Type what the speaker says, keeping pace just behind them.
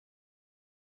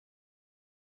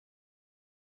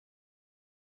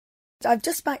I've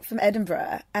just back from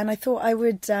Edinburgh, and I thought I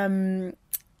would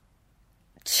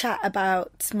chat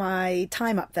about my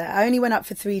time up there. I only went up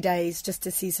for 3 days just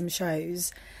to see some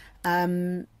shows.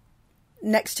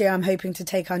 Next year I'm hoping to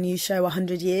take our new show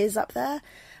 100 Years up there.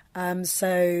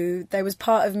 So there was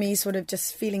part of me sort of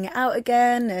just feeling it out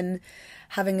again and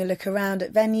having a look around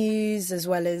at venues as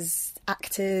well as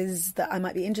actors that I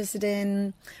might be interested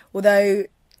in. Although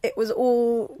it was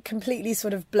all completely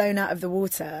sort of blown out of the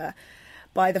water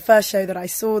by the first show that I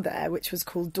saw there, which was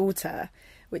called Daughter,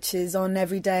 which is on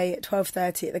every day at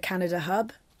 12:30 at the Canada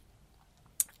Hub.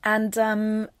 And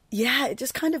it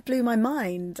just kind of blew my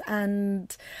mind.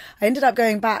 And I ended up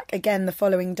going back again the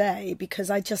following day because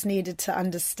I just needed to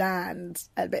understand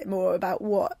a bit more about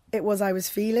what it was I was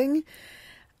feeling.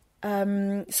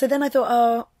 So then I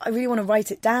thought, I really want to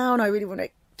write it down. I really want to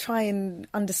try and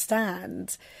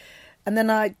understand. And then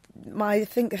I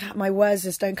think my words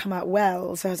just don't come out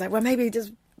well. So I was like, well, maybe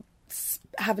just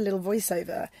have a little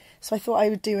voiceover. So I thought I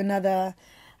would do another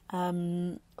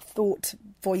thought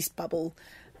voice bubble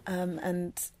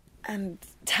and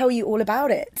tell you all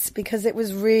about it because it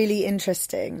was really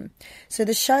interesting. So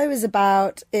the show is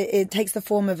about, it takes the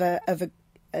form of a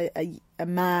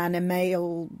man, a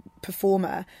male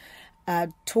performer,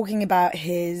 talking about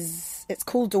it's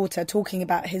called Daughter, talking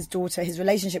about his daughter, his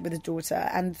relationship with his daughter.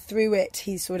 And through it,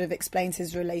 he sort of explains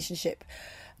his relationship.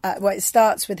 It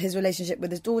starts with his relationship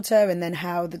with his daughter and then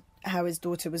how his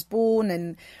daughter was born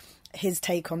and his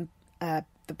take on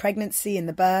the pregnancy and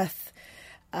the birth.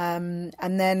 And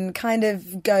then kind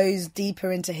of goes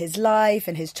deeper into his life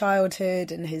and his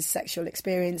childhood and his sexual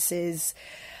experiences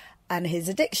and his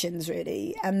addictions,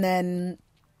 really. And then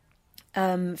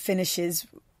finishes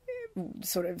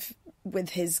sort of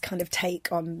with his kind of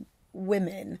take on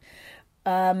women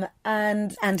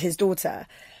and his daughter.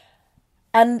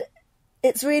 And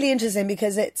it's really interesting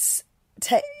because it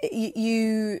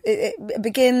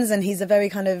begins and he's a very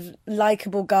kind of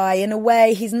likable guy. In a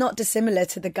way, he's not dissimilar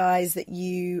to the guys that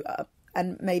you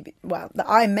and maybe, that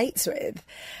I'm mates with.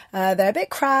 They're a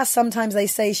bit crass. Sometimes they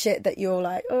say shit that you're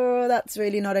like, oh, that's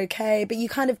really not okay. But you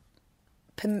kind of,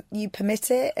 you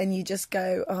permit it and you just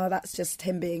go, oh, that's just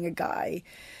him being a guy.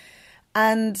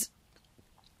 And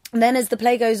then as the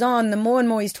play goes on, the more and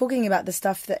more he's talking about the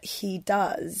stuff that he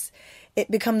does, it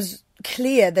becomes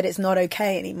clear that it's not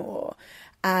okay anymore.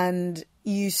 And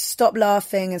you stop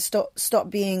laughing and stop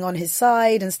being on his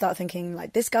side and start thinking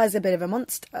like, this guy's a bit of a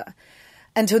monster.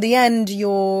 Until the end,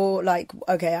 you're like,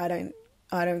 okay,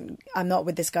 I'm not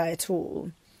with this guy at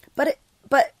all.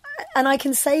 And I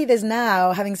can say this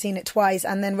now, having seen it twice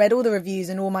and then read all the reviews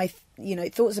and all my,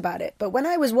 thoughts about it. But when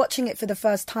I was watching it for the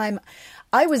first time,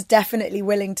 I was definitely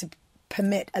willing to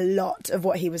permit a lot of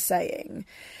what he was saying.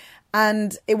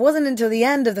 And it wasn't until the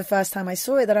end of the first time I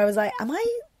saw it that I was like,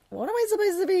 what am I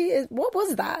supposed to be? What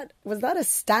was that? Was that a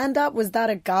stand-up? Was that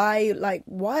a guy? Like,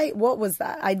 why? What was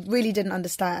that? I really didn't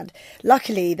understand.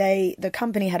 Luckily, the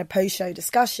company had a post-show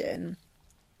discussion,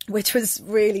 which was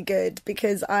really good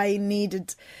because I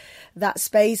needed that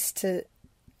space to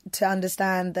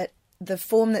understand that the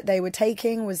form that they were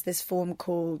taking was this form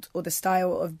called, or the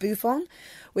style of bouffon,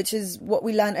 which is what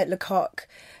we learned at Le Coq,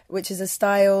 which is a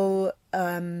style,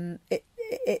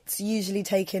 it's usually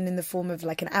taken in the form of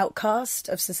like an outcast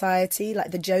of society, like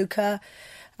the Joker,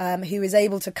 who is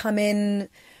able to come in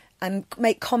and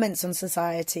make comments on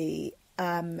society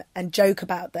and joke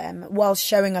about them while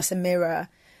showing us a mirror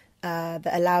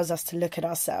that allows us to look at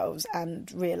ourselves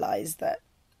and realise that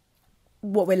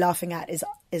what we're laughing at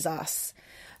is us.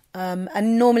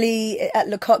 And normally at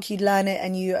Le Coq you'd learn it,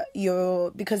 and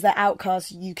you're because they're outcasts,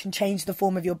 you can change the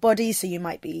form of your body, so you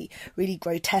might be really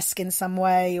grotesque in some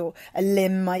way, or a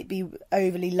limb might be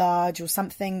overly large or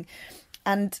something,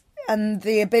 and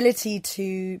the ability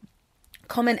to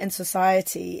comment in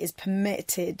society is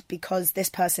permitted because this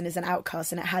person is an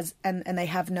outcast and they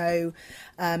have no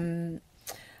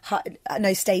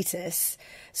status.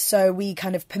 So we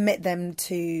kind of permit them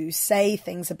to say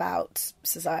things about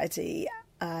society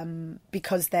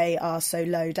because they are so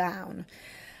low down.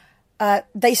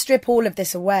 They strip all of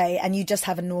this away and you just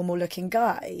have a normal looking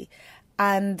guy.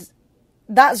 And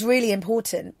that's really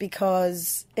important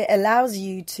because it allows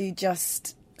you to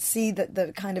just see that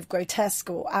the kind of grotesque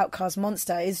or outcast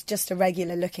monster is just a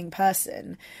regular looking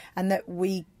person and that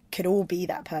we could all be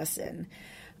that person.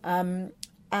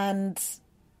 And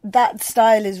that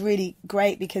style is really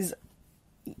great because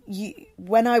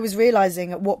when I was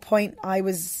realising at what point I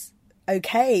was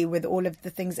okay with all of the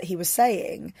things that he was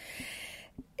saying,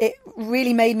 it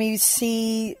really made me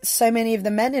see so many of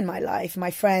the men in my life, my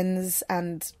friends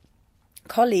and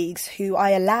colleagues, who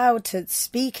I allowed to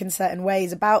speak in certain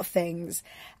ways about things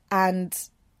and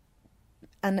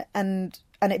and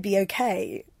it be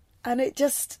okay. And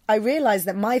I realised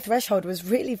that my threshold was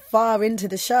really far into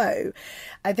the show.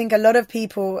 I think a lot of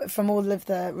people, from all of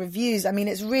the reviews, I mean,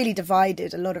 it's really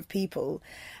divided a lot of people.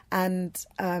 And,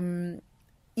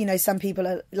 you know, some people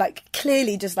are like,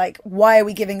 clearly just like, why are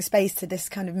we giving space to this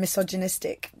kind of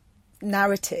misogynistic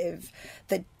narrative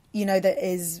that, you know, that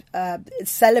is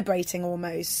celebrating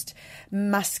almost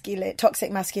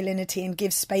toxic masculinity, and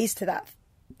gives space to that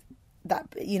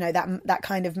you know, that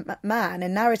kind of man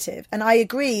and narrative. And I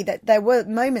agree that there were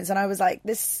moments and I was like,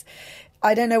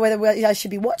 I don't know whether I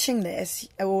should be watching this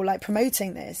or like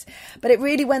promoting this, but it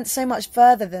really went so much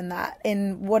further than that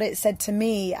in what it said to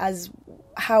me as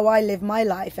how I live my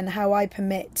life and how I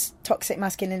permit toxic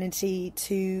masculinity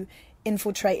to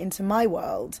infiltrate into my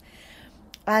world.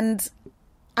 And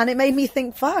it made me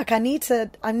think, fuck, I need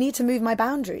to move my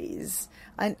boundaries.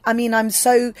 I mean, I'm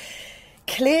so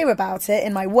clear about it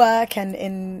in my work and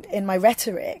in my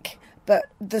rhetoric, but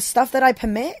the stuff that I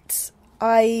permit,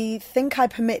 I think I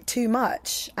permit too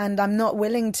much, and I'm not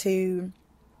willing to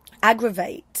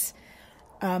aggravate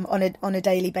on a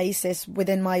daily basis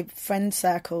within my friend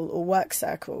circle or work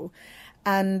circle.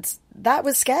 And that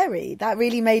was scary. That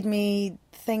really made me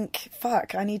think,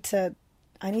 fuck, I need to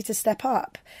step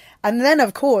up. And then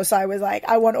of course I was like,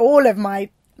 I want all of my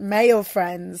male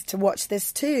friends to watch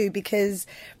this too, because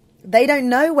they don't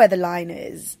know where the line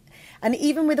is. And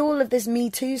even with all of this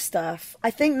Me Too stuff, I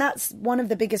think that's one of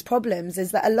the biggest problems, is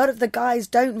that a lot of the guys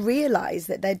don't realise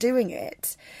that they're doing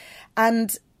it.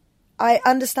 And I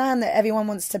understand that everyone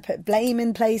wants to put blame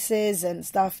in places and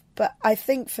stuff, but I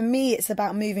think for me it's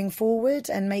about moving forward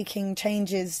and making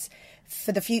changes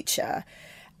for the future.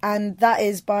 And that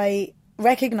is by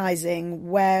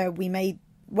recognising where we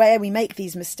make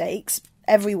these mistakes,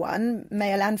 everyone,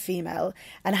 male and female,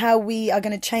 and how we are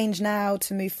going to change now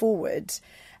to move forward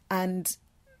and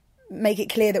make it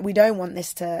clear that we don't want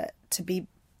this to be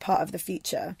part of the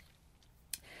future.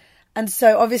 And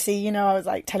so obviously, you know, I was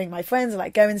like telling my friends,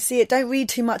 like, go and see it. Don't read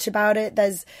too much about it.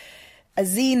 There's a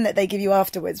zine that they give you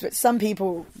afterwards, which some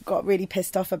people got really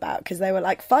pissed off about, because they were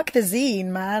like, fuck the zine,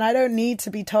 man. I don't need to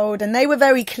be told. And they were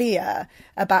very clear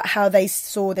about how they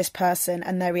saw this person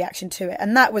and their reaction to it.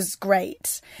 And that was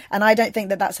great. And I don't think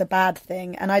that that's a bad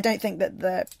thing. And I don't think that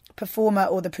the performer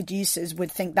or the producers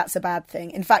would think that's a bad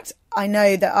thing. In fact, I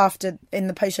know that in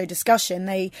the post-show discussion,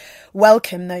 they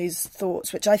welcome those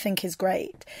thoughts, which I think is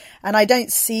great. And I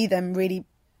don't see them really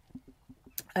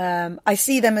I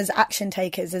see them as action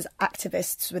takers, as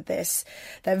activists with this.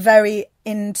 They're very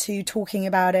into talking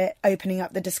about it, opening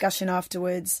up the discussion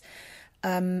afterwards.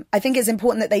 I think it's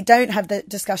important that they don't have the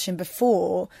discussion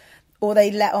before, or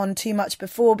they let on too much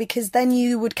before, because then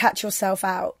you would catch yourself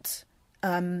out,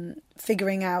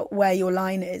 figuring out where your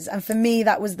line is. And for me,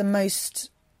 that was the most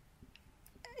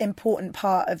important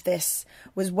part of this,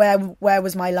 was where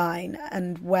was my line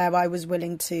and where I was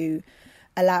willing to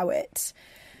allow it.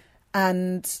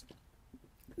 And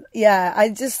yeah,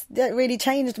 it really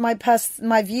changed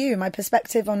my view, my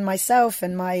perspective on myself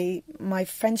and my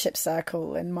friendship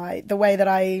circle, and the way that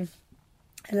I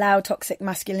allow toxic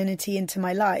masculinity into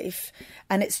my life.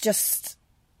 And it's just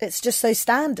so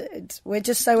standard. We're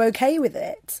just so okay with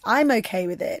it. I'm okay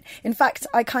with it. In fact,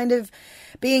 I kind of,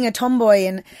 being a tomboy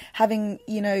and having,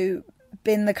 you know,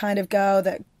 been the kind of girl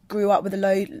that grew up with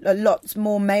a lot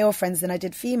more male friends than I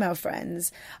did female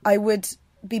friends, I would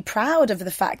be proud of the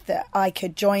fact that I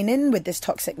could join in with this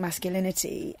toxic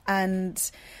masculinity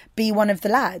and be one of the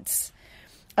lads.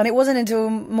 And it wasn't until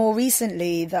more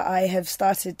recently that I have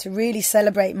started to really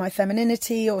celebrate my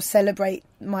femininity, or celebrate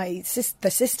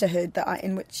the sisterhood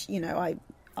in which, you know,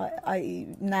 I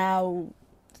now,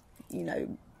 you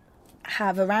know,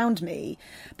 have around me.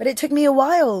 But it took me a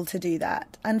while to do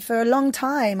that. And for a long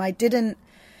time, I didn't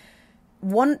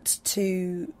want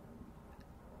to,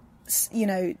 you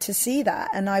know, to see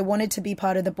that. And I wanted to be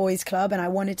part of the boys club, and I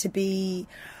wanted to be,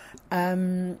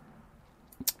 you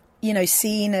know,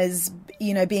 seen as,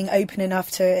 you know, being open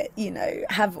enough to, you know,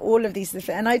 have all of these things.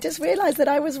 And I just realized that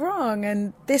I was wrong.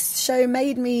 And this show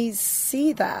made me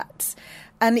see that.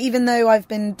 And even though I've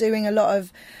been doing a lot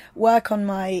of work on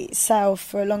myself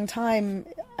for a long time,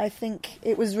 I think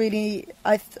it was really,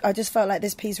 I just felt like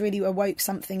this piece really awoke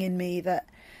something in me that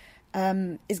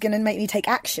is going to make me take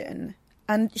action.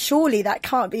 And surely that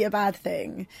can't be a bad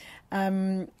thing.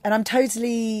 And I'm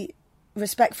totally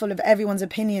respectful of everyone's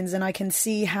opinions, and I can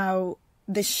see how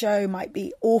this show might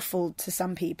be awful to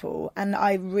some people. And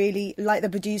I really, like the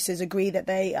producers, agree that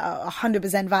they are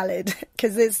 100% valid,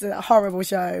 because it's a horrible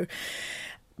show.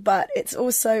 But it's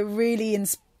also really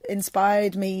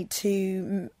inspired me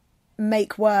to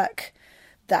make work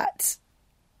that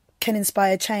can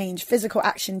inspire change, physical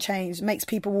action change, makes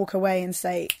people walk away and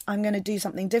say, I'm going to do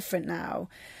something different now.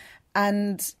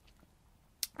 And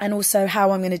also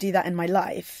how I'm going to do that in my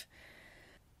life.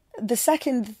 The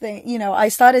second thing, you know, I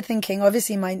started thinking,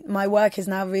 obviously my work is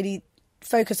now really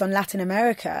focused on Latin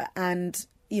America, and,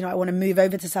 you know, I want to move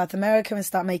over to South America and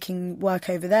start making work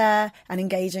over there and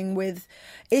engaging with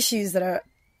issues that are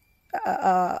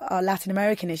Latin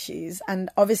American issues. And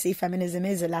obviously feminism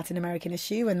is a Latin American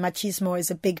issue, and machismo is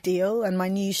a big deal, and my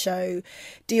new show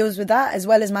deals with that, as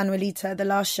well as Manuelita, the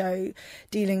last show,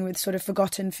 dealing with sort of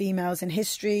forgotten females in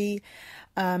history,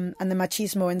 and the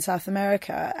machismo in South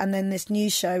America. And then this new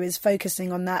show is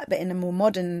focusing on that, but in a more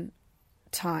modern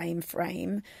time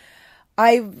frame.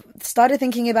 I started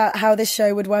thinking about how this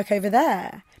show would work over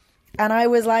there, and I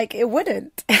was like, it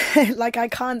wouldn't. Like, I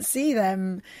can't see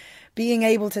them being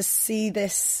able to see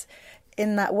this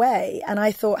in that way. And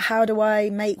I thought, how do I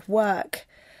make work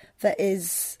that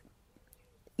is,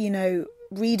 you know,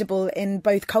 readable in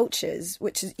both cultures,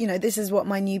 which is, you know, this is what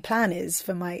my new plan is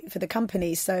for the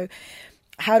company. So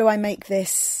how do I make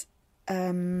this,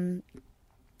 how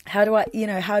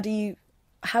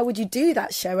would you do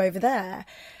that show over there?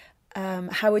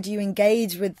 How would you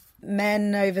engage with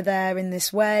men over there in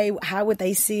this way? How would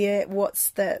they see it?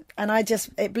 And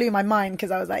it blew my mind,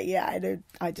 because I was like, yeah,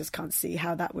 I just can't see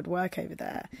how that would work over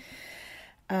there.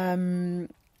 And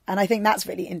I think that's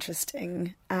really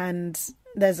interesting. And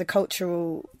there's a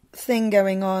cultural thing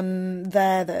going on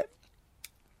there that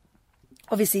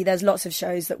obviously there's lots of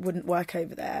shows that wouldn't work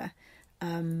over there,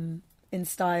 in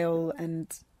style and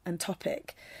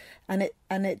topic. And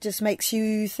it just makes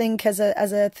you think as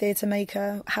a theatre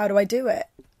maker, how do I do it?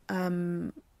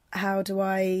 How do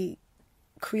I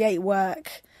create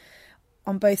work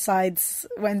on both sides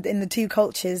when in the two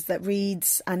cultures that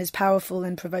reads and is powerful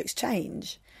and provokes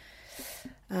change?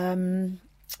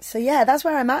 So yeah, that's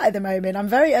where I'm at the moment. I'm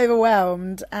very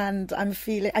overwhelmed, and I'm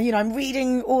feeling, you know, I'm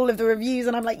reading all of the reviews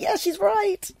and I'm like, yeah, she's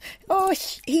right. Oh,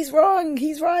 he's wrong.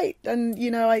 He's right. And, you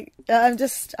know,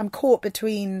 I'm caught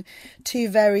between two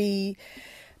very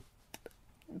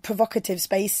provocative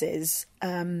spaces,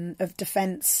 of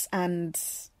defense and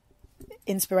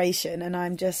inspiration. And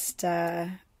I'm just,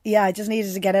 I just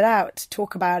needed to get it out,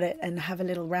 talk about it and have a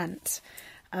little rant.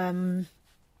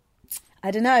 I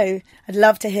don't know. I'd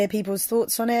love to hear people's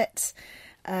thoughts on it.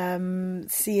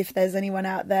 See if there's anyone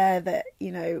out there that,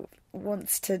 you know,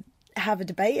 wants to have a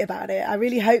debate about it. I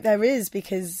really hope there is,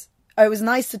 because it was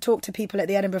nice to talk to people at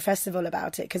the Edinburgh Festival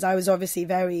about it, because I was obviously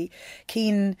very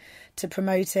keen to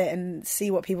promote it and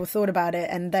see what people thought about it.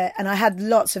 And I had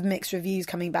lots of mixed reviews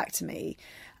coming back to me,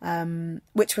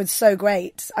 which was so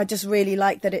great. I just really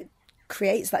like that it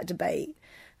creates that debate.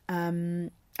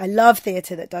 I love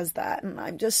theatre that does that, and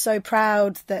I'm just so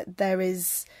proud that there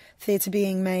is theatre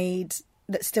being made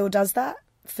that still does that,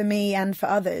 for me and for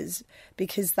others,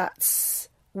 because that's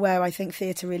where I think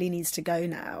theatre really needs to go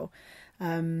now.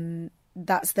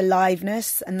 That's the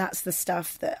liveness, and that's the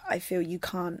stuff that I feel you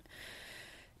can't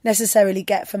necessarily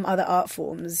get from other art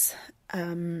forms,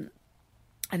 and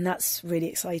that's really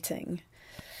exciting.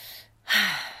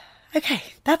 Okay,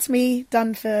 that's me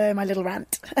done for my little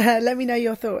rant. Let me know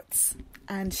your thoughts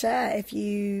and share if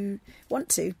you want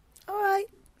to. All right,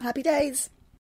 happy days.